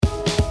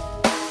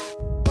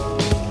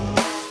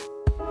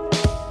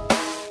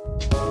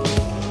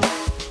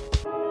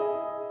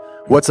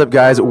What's up,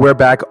 guys? We're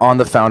back on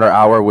the Founder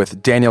Hour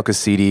with Daniel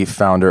Kasidi,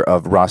 founder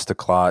of Rasta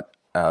Clot.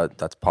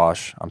 That's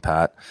Posh. I'm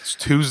Pat. It's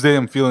Tuesday.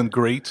 I'm feeling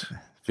great.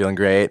 Feeling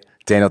great.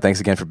 Daniel,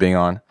 thanks again for being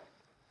on.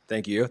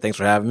 Thank you. Thanks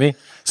for having me.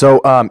 So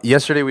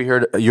yesterday we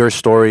heard your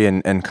story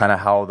and kind of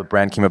how the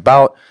brand came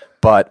about,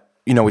 but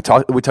we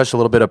touched a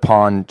little bit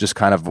upon just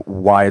kind of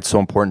why it's so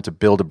important to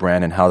build a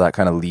brand and how that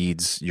kind of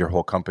leads your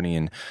whole company,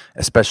 and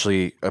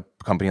especially a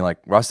company like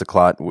Rasta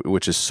Clot,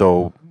 which is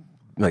so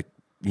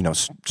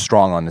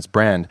strong on its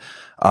brand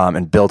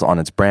and built on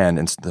its brand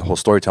and the whole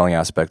storytelling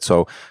aspect.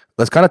 So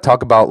let's kind of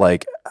talk about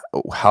like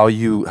how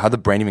the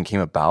brand even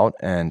came about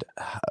and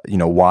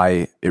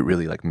why it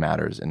really like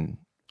matters in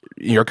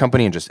your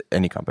company and just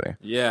any company.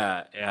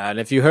 Yeah. And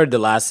if you heard the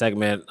last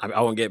segment,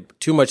 I won't get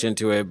too much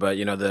into it, but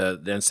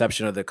the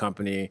inception of the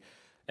company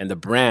and the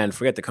brand,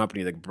 forget the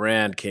company, the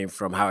brand came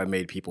from how it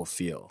made people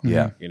feel.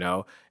 Yeah.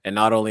 And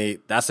not only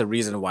that's the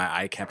reason why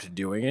I kept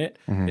doing it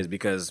is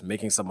because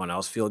making someone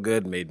else feel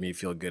good made me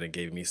feel good and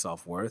gave me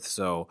self-worth.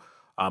 So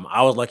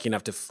I was lucky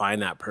enough to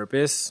find that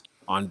purpose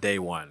on day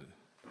one.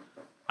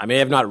 I may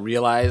have not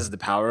realized the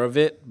power of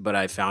it, but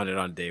I found it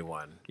on day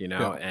one,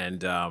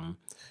 and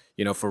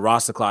for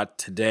Rasta Clot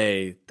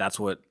today, that's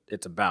what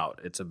it's about.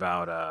 It's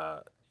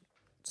about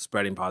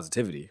spreading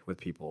positivity with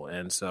people.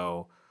 And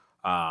so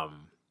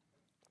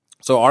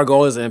our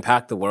goal is to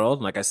impact the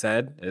world. Like I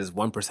said, is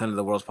 1% of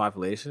the world's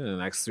population in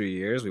the next 3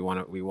 years. We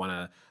want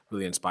to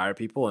really inspire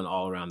people and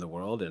all around the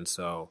world. And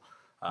so,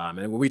 and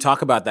when we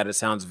talk about that, it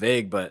sounds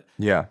vague, but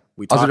yeah,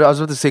 I was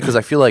about to say, because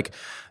I feel like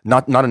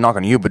not a knock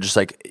on you, but just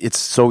like it's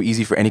so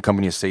easy for any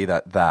company to say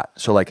that.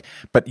 So like,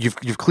 but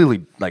you've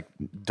clearly like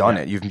done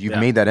it. You've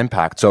made that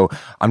impact. So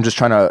I'm just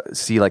trying to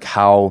see like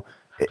how,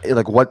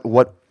 like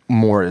what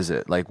more is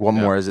it? Like what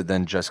more is it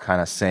than just kind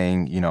of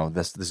saying,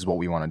 this is what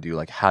we want to do?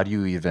 Like how do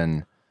you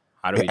even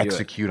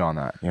execute on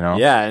that,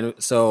 Yeah, and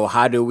so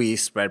how do we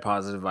spread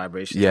positive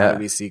vibrations? Yeah. How do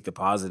we seek the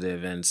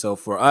positive? And so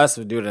for us,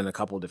 we do it in a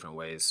couple of different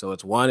ways. So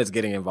it's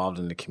getting involved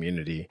in the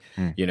community,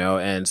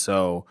 and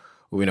so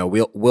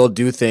we'll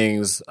do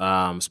things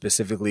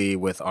specifically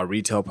with our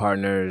retail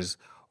partners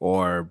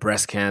or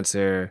breast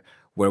cancer,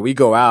 where we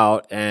go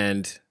out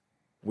and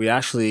we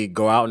actually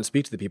go out and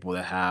speak to the people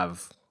that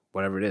have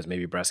whatever it is,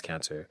 maybe breast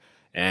cancer.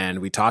 And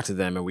we talk to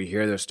them and we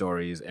hear their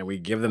stories and we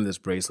give them this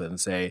bracelet and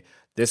say,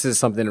 this is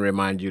something to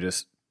remind you to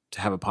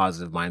have a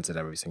positive mindset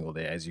every single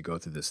day as you go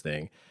through this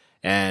thing.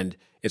 And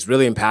it's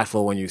really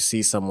impactful when you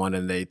see someone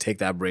and they take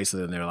that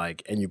bracelet and they're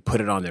like, and you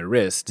put it on their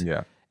wrist.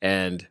 Yeah.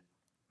 And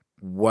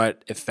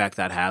what effect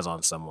that has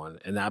on someone.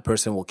 And that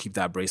person will keep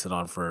that bracelet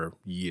on for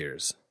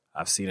years.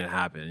 I've seen it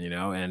happen,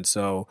 And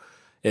so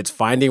it's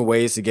finding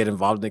ways to get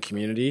involved in the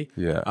community.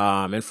 Yeah.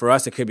 And for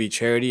us, it could be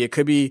charity. It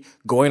could be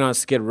going on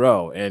Skid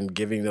Row and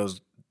giving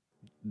those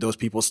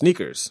people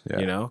sneakers,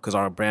 because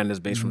our brand is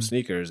based from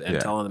sneakers, and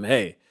telling them,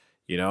 hey,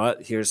 you know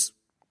what,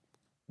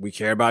 we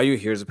care about you.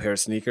 Here's a pair of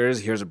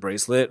sneakers. Here's a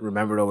bracelet.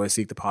 Remember to always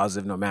seek the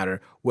positive no matter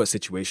what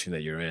situation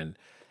that you're in.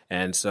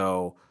 And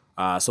so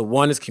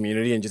one is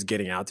community and just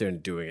getting out there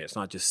and doing it. It's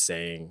not just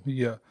saying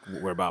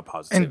we're about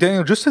positivity. And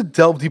Daniel, just to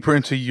delve deeper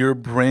into your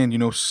brand,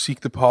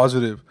 seek the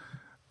positive.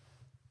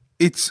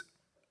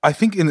 I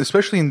think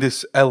especially in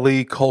this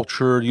LA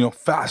culture,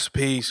 fast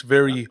paced,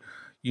 very,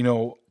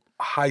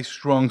 high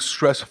strung,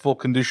 stressful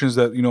conditions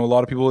that, a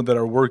lot of people that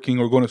are working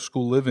or going to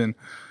school live in.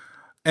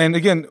 And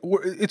again,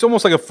 it's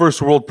almost like a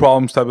first world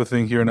problems type of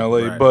thing here in LA.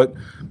 Right. But,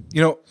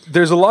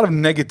 there's a lot of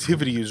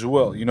negativity as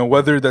well,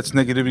 whether that's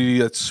negativity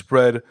that's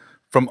spread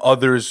from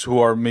others who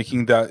are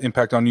making that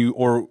impact on you,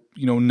 or,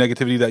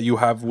 negativity that you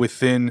have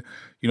within,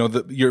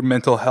 your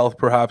mental health,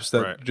 perhaps,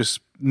 that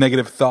just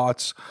negative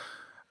thoughts.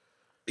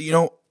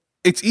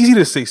 It's easy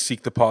to say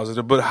seek the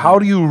positive, but how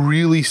do you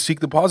really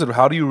seek the positive?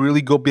 How do you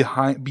really go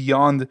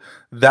beyond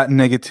that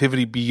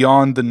negativity,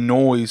 beyond the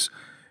noise,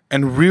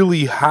 and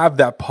really have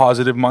that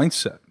positive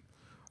mindset?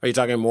 Are you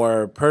talking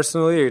more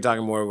personally, or are you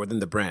talking more within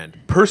the brand?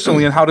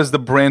 Personally, and how does the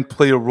brand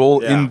play a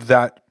role in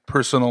that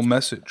personal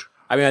message?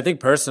 I mean, I think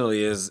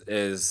personally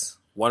is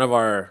one of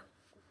our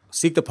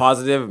seek the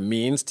positive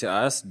means to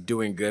us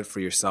doing good for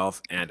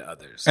yourself and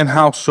others. And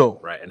how so?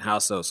 Right, and how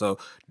so? So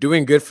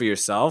doing good for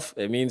yourself,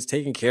 it means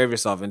taking care of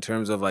yourself in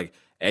terms of like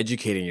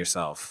educating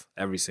yourself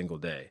every single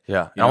day.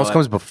 Yeah, it almost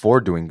comes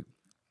before doing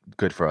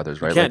good for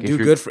others, right? You can't do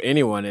good for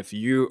anyone if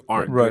you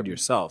aren't good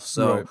yourself.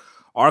 So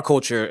our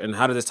culture, and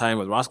how does this tie in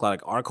with Rasta Clot?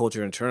 Like our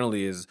culture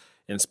internally is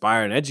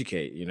inspire and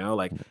educate,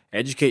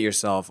 educate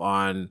yourself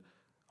on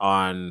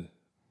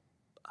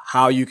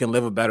how you can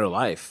live a better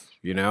life,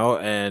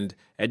 and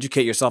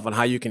educate yourself on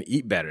how you can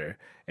eat better,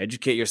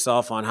 educate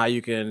yourself on how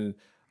you can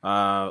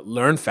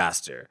learn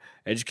faster,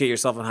 educate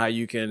yourself on how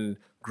you can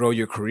grow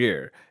your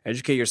career,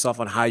 educate yourself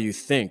on how you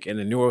think and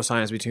the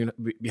neuroscience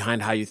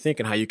behind how you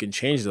think and how you can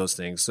change those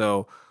things.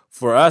 So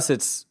for us,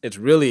 it's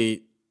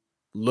really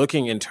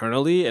looking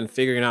internally and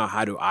figuring out,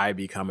 how do I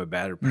become a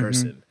better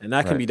person? And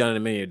that can be done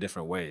in many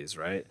different ways,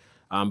 right?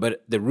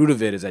 But the root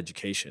of it is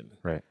education,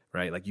 right?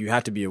 Like you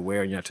have to be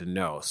aware and you have to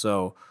know.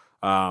 So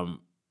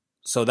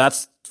so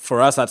that's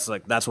for us. That's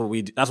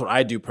what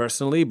I do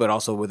personally, but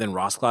also within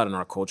Rosscloud and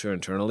our culture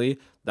internally,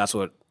 that's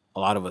what a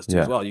lot of us do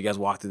as well. You guys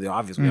walk through the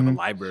office. We have a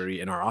library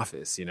in our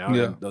office,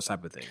 and those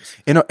type of things.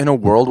 In a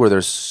world where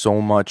there's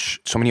so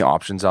many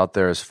options out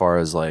there as far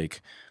as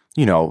like,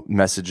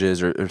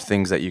 messages or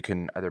things that you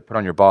can either put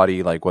on your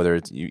body, like whether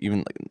it's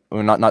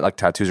not like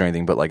tattoos or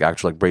anything, but like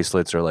actual like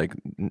bracelets or like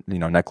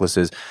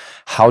necklaces.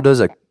 How does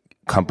a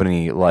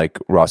company like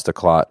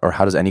Rostaclot, or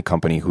how does any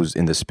company who's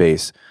in the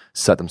space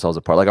set themselves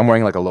apart? Like I'm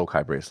wearing like a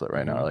Lokai bracelet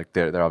right now. Like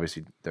they're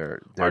obviously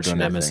they're arch doing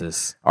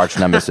nemesis. Arch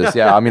nemesis.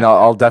 Yeah, I mean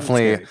I'll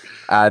definitely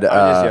add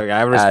I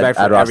have respect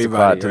for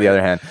everybody to the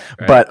other hand.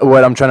 Right. But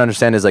what I'm trying to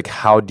understand is like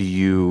how do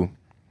you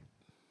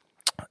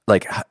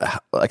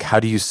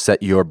how do you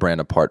set your brand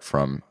apart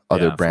from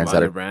other brands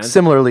that are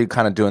similarly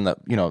kind of doing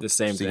the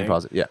same thing?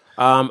 Positive. Yeah.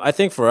 I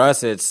think for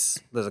us, there's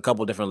a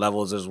couple different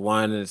levels. There's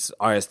one, it's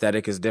our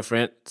aesthetic is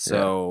different.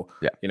 So,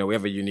 we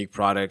have a unique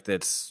product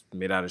that's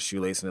made out of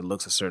shoelace and it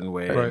looks a certain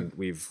way. Right. And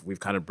we've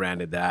kind of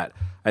branded that.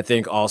 I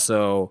think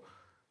also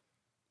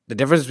the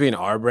difference between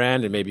our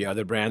brand and maybe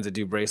other brands that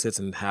do bracelets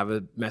and have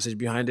a message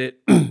behind it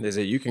is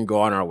that you can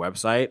go on our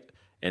website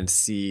and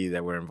see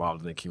that we're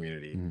involved in the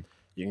community. Mm-hmm.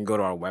 You can go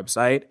to our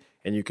website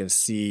and you can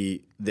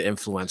see the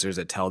influencers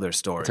that tell their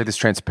story. It's like this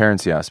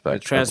transparency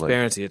aspect. The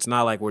transparency. It's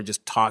not like we're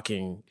just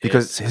talking.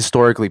 Because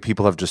historically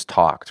people have just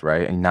talked,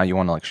 right? And now you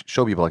want to like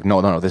show people like,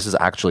 no, this is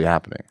actually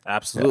happening.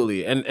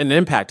 Absolutely. Yeah. And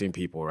impacting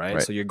people,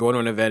 right? So you're going to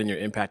an event and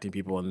you're impacting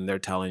people and they're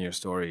telling your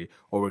story,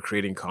 or we're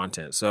creating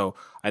content. So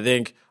I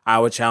think I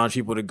would challenge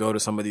people to go to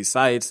some of these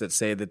sites that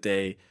say that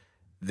they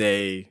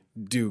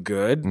do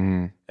good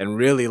and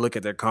really look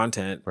at their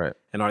content. Right.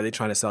 And are they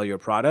trying to sell you a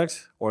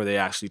product, or are they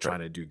actually trying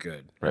to do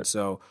good? Right. And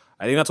so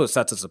I think that's what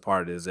sets us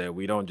apart, is that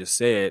we don't just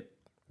say it,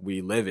 we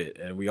live it,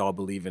 and we all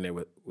believe in it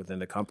within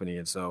the company.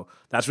 And so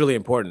that's really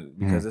important,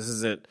 because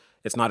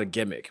it's not a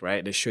gimmick,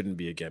 right? It shouldn't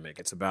be a gimmick.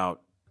 It's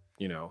about,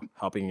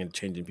 helping and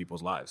changing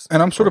people's lives.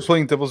 And I'm sort of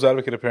playing devil's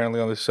advocate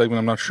apparently on this segment.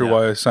 I'm not sure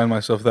why I assigned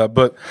myself that,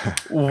 but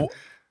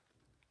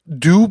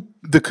do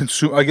the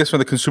consumer, I guess from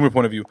the consumer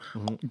point of view,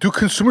 do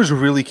consumers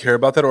really care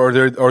about that, or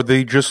are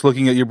they just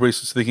looking at your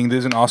bracelets thinking this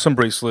is an awesome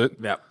bracelet?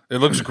 Yeah, it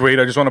looks great.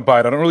 I just want to buy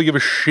it. I don't really give a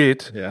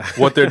shit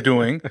what they're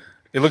doing.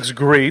 It looks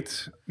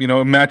great.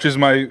 It matches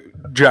my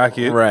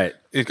jacket. Right.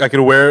 I could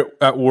wear it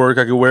at work.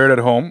 I could wear it at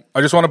home.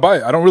 I just want to buy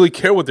it. I don't really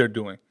care what they're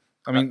doing.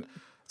 I mean,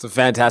 it's a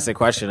fantastic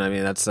question. I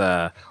mean,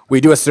 that's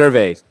we do a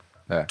survey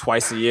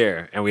twice a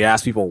year, and we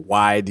ask people,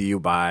 why do you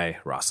buy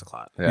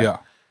Rostaclot? Yeah.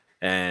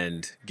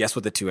 And guess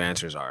what the two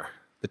answers are?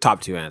 The top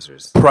two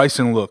answers. Price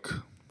and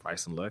look.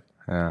 Price and look?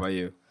 Yeah. What about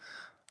you?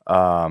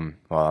 Well,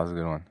 that was a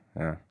good one.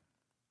 Yeah. I'm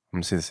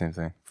going to see the same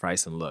thing.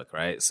 Price and look,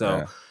 right?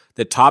 So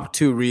the top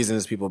two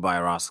reasons people buy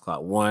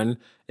Rostaclot. One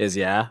is,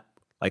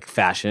 like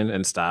fashion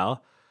and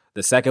style.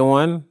 The second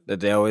one that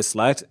they always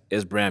select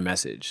is brand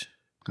message.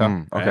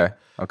 Right?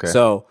 Okay.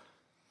 So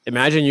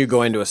imagine you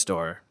go into a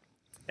store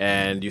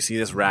and you see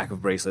this rack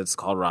of bracelets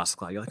called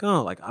Rostaclot. You're like,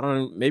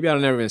 oh, maybe I've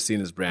never even seen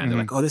this brand. They're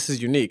like, oh, this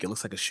is unique. It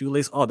looks like a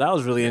shoelace. Oh, that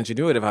was really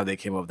ingenuitive how they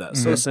came up with that.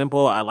 So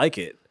simple. I like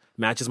it.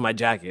 Matches my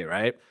jacket,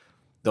 right?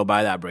 They'll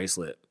buy that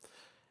bracelet.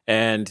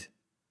 And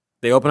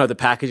they open up the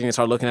packaging and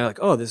start looking at it like,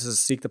 oh, this is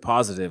Seek the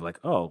Positive. Like,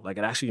 oh, like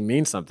it actually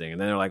means something.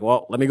 And then they're like,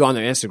 well, let me go on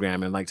their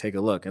Instagram and like take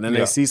a look. And then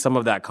they see some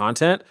of that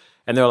content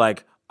and they're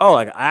like, oh,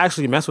 like I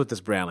actually mess with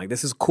this brand. Like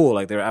this is cool.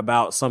 Like they're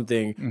about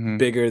something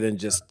bigger than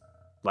just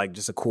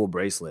a cool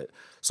bracelet.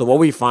 So what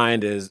we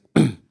find is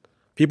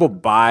people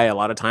buy a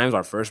lot of times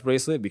our first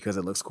bracelet because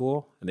it looks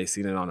cool and they've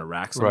seen it on a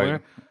rack somewhere.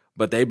 Right.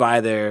 But they buy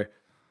their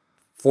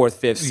 4th,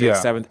 5th,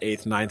 6th, 7th,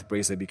 8th, 9th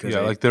bracelet because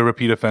like they're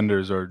repeat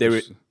offenders, or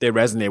they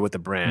resonate with the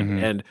brand.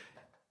 And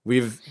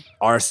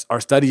our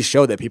studies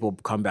show that people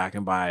come back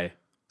and buy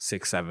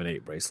 6, 7,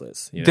 8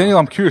 bracelets. Daniel,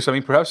 I'm curious. I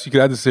mean, perhaps you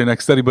could add this to your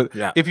next study, but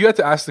if you had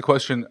to ask the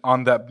question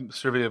on that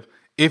survey of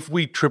if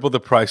we triple the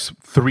price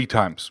 3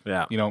 times,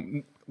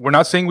 we're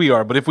not saying we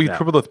are, but if we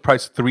triple the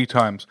price 3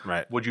 times,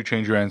 would you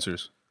change your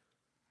answers?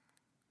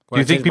 Do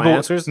you think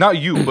people, not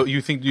you, but do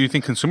you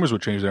think consumers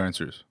would change their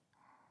answers?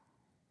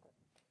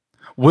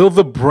 Will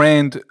the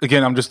brand,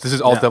 again, this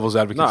is all devil's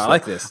advocate stuff. I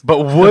like this.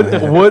 But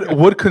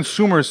would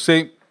consumers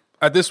say,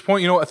 at this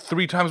point,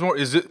 3 times more,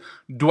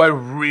 do I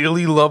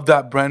really love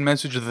that brand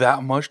message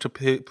that much to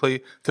pay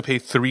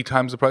 3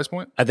 times the price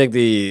point? I think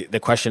the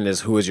question is,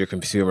 who is your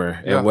consumer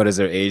and what is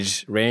their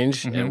age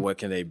range and what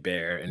can they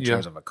bear in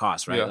terms of a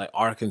cost, right? Like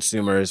our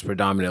consumer is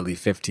predominantly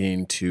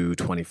 15 to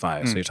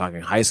 25. So you're talking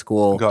high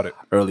school,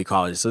 early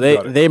college. So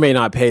they may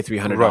not pay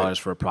 $300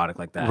 for a product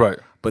like that. Right.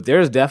 But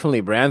there's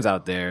definitely brands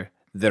out there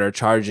that are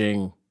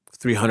charging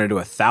 $300 to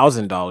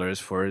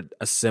 $1,000 for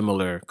a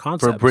similar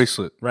concept. For a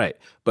bracelet. Right.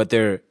 But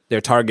they're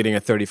targeting a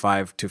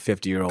 35 to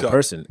 50-year-old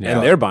person,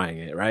 and they're buying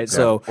it, right? Yeah.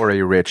 So or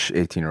a rich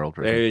 18-year-old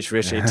person. A rich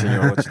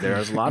 18-year-old, which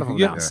there's a lot of them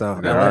now.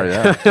 So there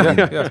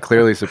are,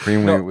 clearly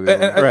supremely.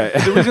 Right.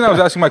 The reason I was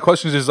asking my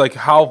questions is like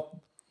how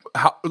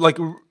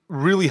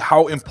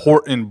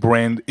important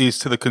brand is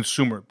to the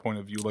consumer point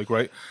of view, like,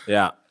 right?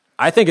 Yeah.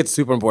 I think it's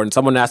super important.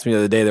 Someone asked me the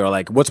other day, they were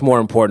like, what's more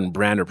important,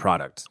 brand or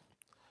product?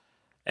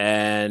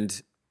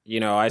 And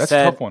I That's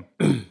said, a tough one.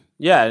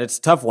 yeah, it's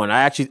a tough one.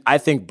 I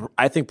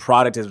think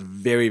product is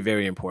very,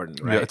 very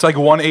important, right? Yeah, it's like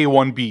 1A,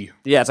 1B.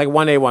 Yeah, it's like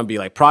 1A, 1B.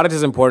 Like product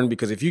is important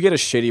because if you get a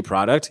shitty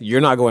product, you're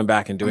not going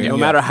back and doing it, no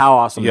matter how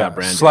awesome that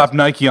brand slap is.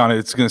 Nike on it,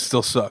 it's gonna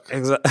still suck.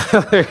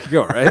 Exactly. There you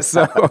go, right?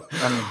 So,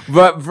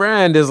 but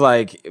brand is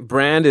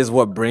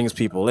what brings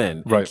people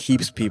in, and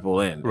keeps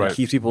people in, and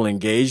keeps people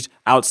engaged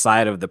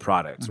outside of the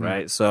product,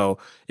 right? So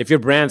if your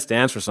brand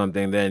stands for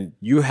something, then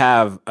you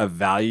have a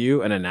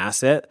value and an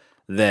asset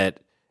that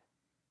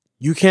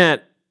you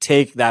can't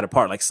take that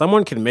apart. Like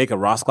someone can make a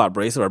Rostoclat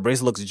bracelet, or a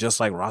bracelet looks just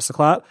like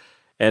Rostoclat,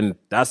 and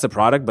that's the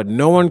product, but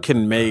no one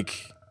can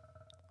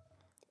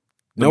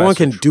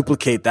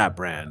duplicate that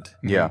brand.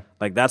 Yeah.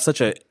 Like that's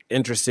such an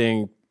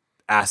interesting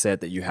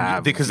asset that you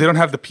have. Because they don't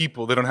have the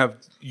people. They don't have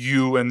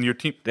you and your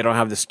team. They don't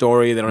have the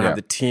story. They don't have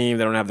the team.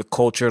 They don't have the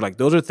culture. Like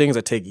those are things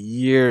that take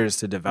years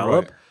to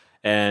develop. Right.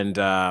 And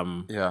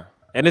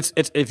and it's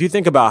if you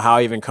think about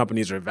how even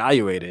companies are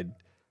evaluated,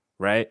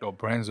 right? Oh,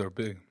 brands are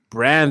big.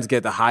 Brands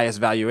get the highest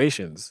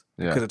valuations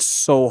because it's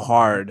so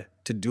hard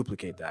to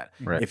duplicate that.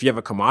 Right. If you have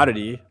a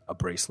commodity, a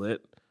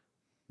bracelet,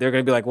 they're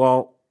going to be like,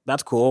 well,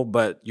 that's cool,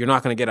 but you're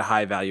not going to get a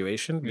high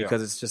valuation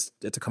because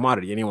it's a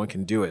commodity. Anyone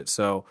can do it.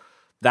 So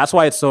that's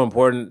why it's so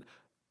important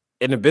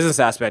in a business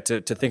aspect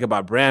to think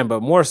about brand,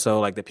 but more so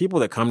like the people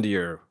that come to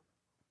your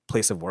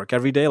place of work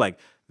every day, like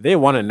they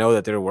want to know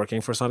that they're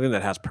working for something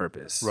that has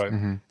purpose. Right.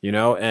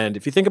 And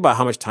if you think about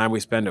how much time we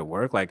spend at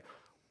work, like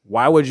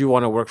why would you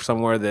want to work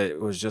somewhere that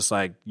was just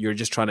like you're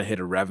just trying to hit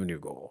a revenue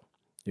goal?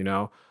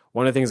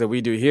 One of the things that we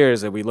do here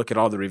is that we look at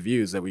all the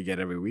reviews that we get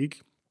every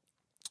week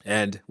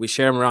and we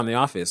share them around the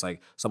office.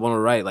 Like someone will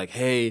write like,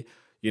 hey,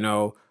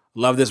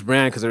 love this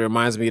brand because it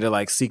reminds me to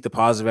like seek the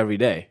positive every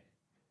day.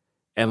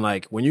 And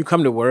like when you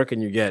come to work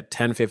and you get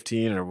 10,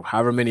 15 or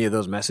however many of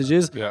those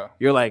messages,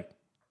 you're like,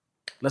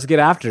 let's get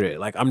after it.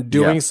 Like I'm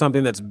doing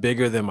something that's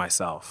bigger than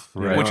myself.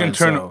 Right. Which in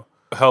turn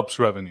helps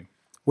revenue.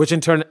 Which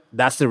in turn,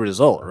 that's the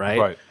result, right?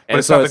 Right. But and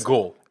it's not the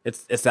goal.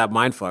 It's that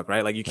mind fuck,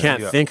 right? Like you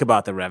can't think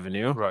about the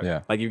revenue. Right.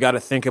 Yeah. Like you got to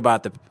think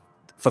about the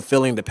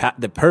fulfilling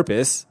the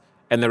purpose,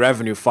 and the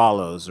revenue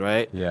follows,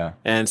 right? Yeah.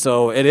 And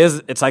so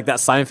it's like that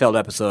Seinfeld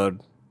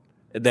episode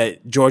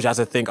that George has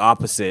to think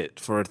opposite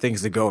for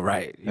things to go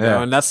right. You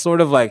know? And that's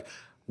sort of like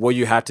what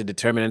you have to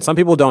determine. And some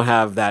people don't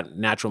have that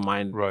natural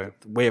mind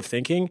way of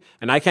thinking.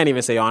 And I can't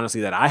even say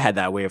honestly that I had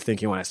that way of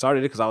thinking when I started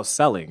it because I was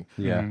selling.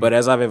 Yeah. But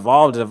as I've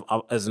evolved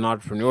as an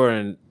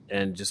entrepreneur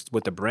and just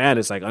with the brand,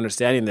 it's like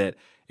understanding that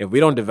if we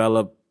don't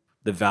develop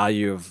the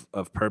value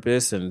of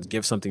purpose and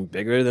give something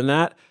bigger than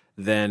that,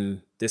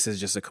 then this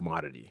is just a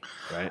commodity,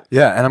 right?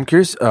 Yeah, and I'm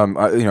curious, kind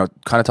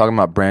of talking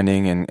about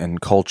branding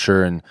and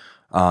culture, and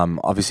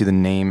obviously the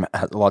name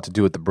has a lot to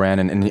do with the brand.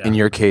 And in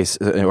your case,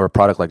 or a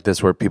product like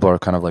this, where people are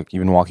kind of like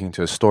even walking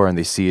into a store and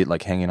they see it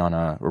like hanging on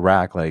a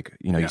rack, like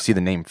you see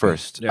the name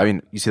first. I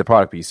mean, you see the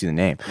product, but you see the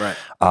name, right?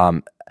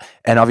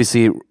 And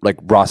obviously, like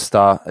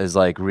Rasta is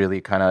like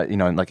really kind of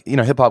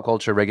hip hop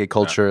culture, reggae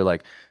culture,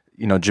 like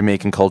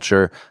Jamaican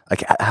culture.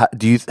 Like,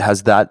 do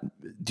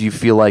you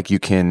feel like you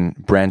can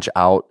branch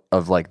out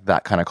of like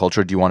that kind of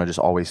culture? Do you want to just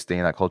always stay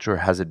in that culture? Or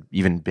has it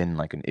even been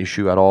like an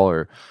issue at all,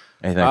 or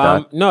anything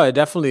like that? No, it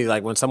definitely,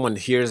 like when someone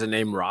hears the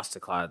name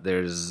Rostoclat,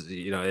 there's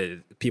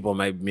people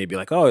may be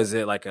like, oh, is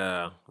it like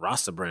a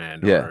Rasta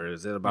brand, or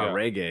is it about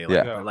reggae?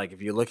 Like, but like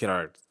if you look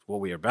at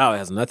what we're about, it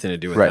has nothing to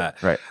do with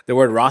that. Right. The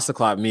word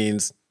Rostoclat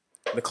means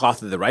the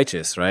cloth of the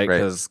righteous, right?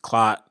 Because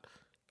clot,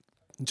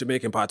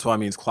 Jamaican patois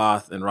means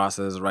cloth, and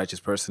Rasta is a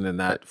righteous person in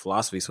that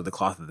philosophy, so the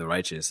cloth of the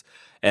righteous.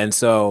 And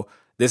so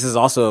this is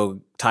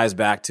also ties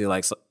back to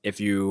like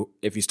if you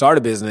start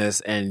a business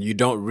and you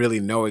don't really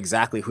know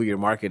exactly who your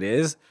market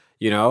is,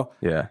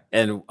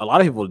 and a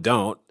lot of people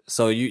don't,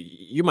 so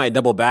you might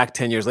double back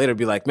 10 years later and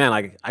be like, man,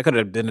 like I could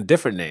have been a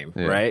different name,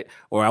 right?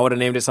 Or I would have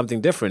named it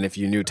something different if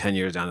you knew 10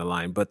 years down the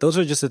line. But those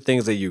are just the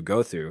things that you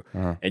go through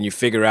and you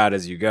figure out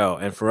as you go.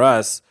 And for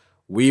us,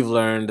 we've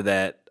learned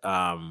that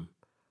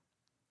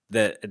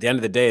that at the end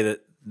of the day,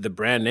 that the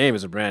brand name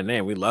is a brand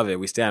name. We love it.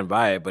 We stand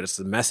by it, but it's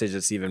the message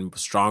that's even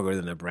stronger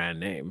than the brand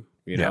name,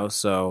 you know?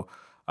 So,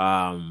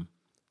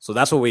 so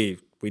that's what we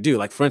do.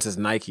 Like, for instance,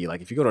 Nike.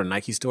 Like, if you go to a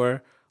Nike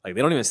store, like,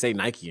 they don't even say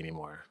Nike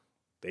anymore.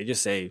 They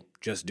just say,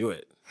 just do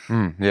it.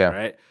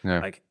 Right? Yeah.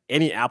 Like,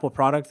 any Apple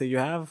product that you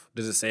have,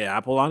 does it say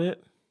Apple on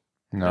it?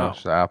 No,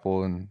 it's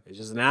Apple, and it's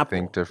just an Apple,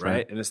 think different,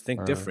 right? And it's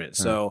think different.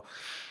 So,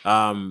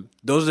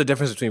 those are the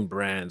difference between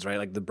brands, right?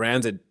 Like the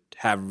brands that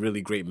have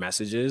really great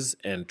messages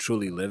and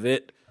truly live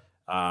it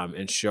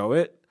and show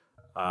it,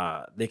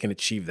 they can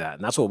achieve that,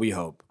 and that's what we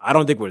hope. I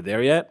don't think we're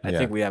there yet. I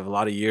think we have a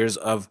lot of years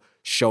of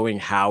showing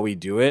how we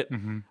do it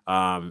in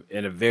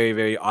a very,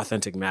 very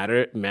authentic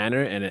manner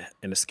and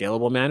in a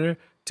scalable manner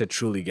to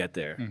truly get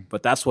there.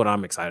 But that's what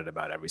I'm excited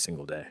about every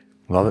single day.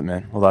 Love it,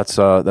 man. Well,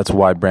 that's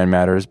Why Brand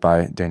Matters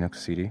by Daniel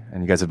Kasidi,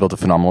 and you guys have built a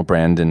phenomenal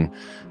brand, and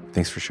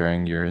thanks for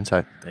sharing your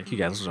insight. Thank you,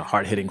 guys. Those are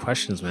hard-hitting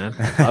questions, man.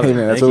 Hey,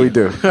 man, that's what we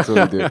do. That's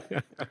what we do.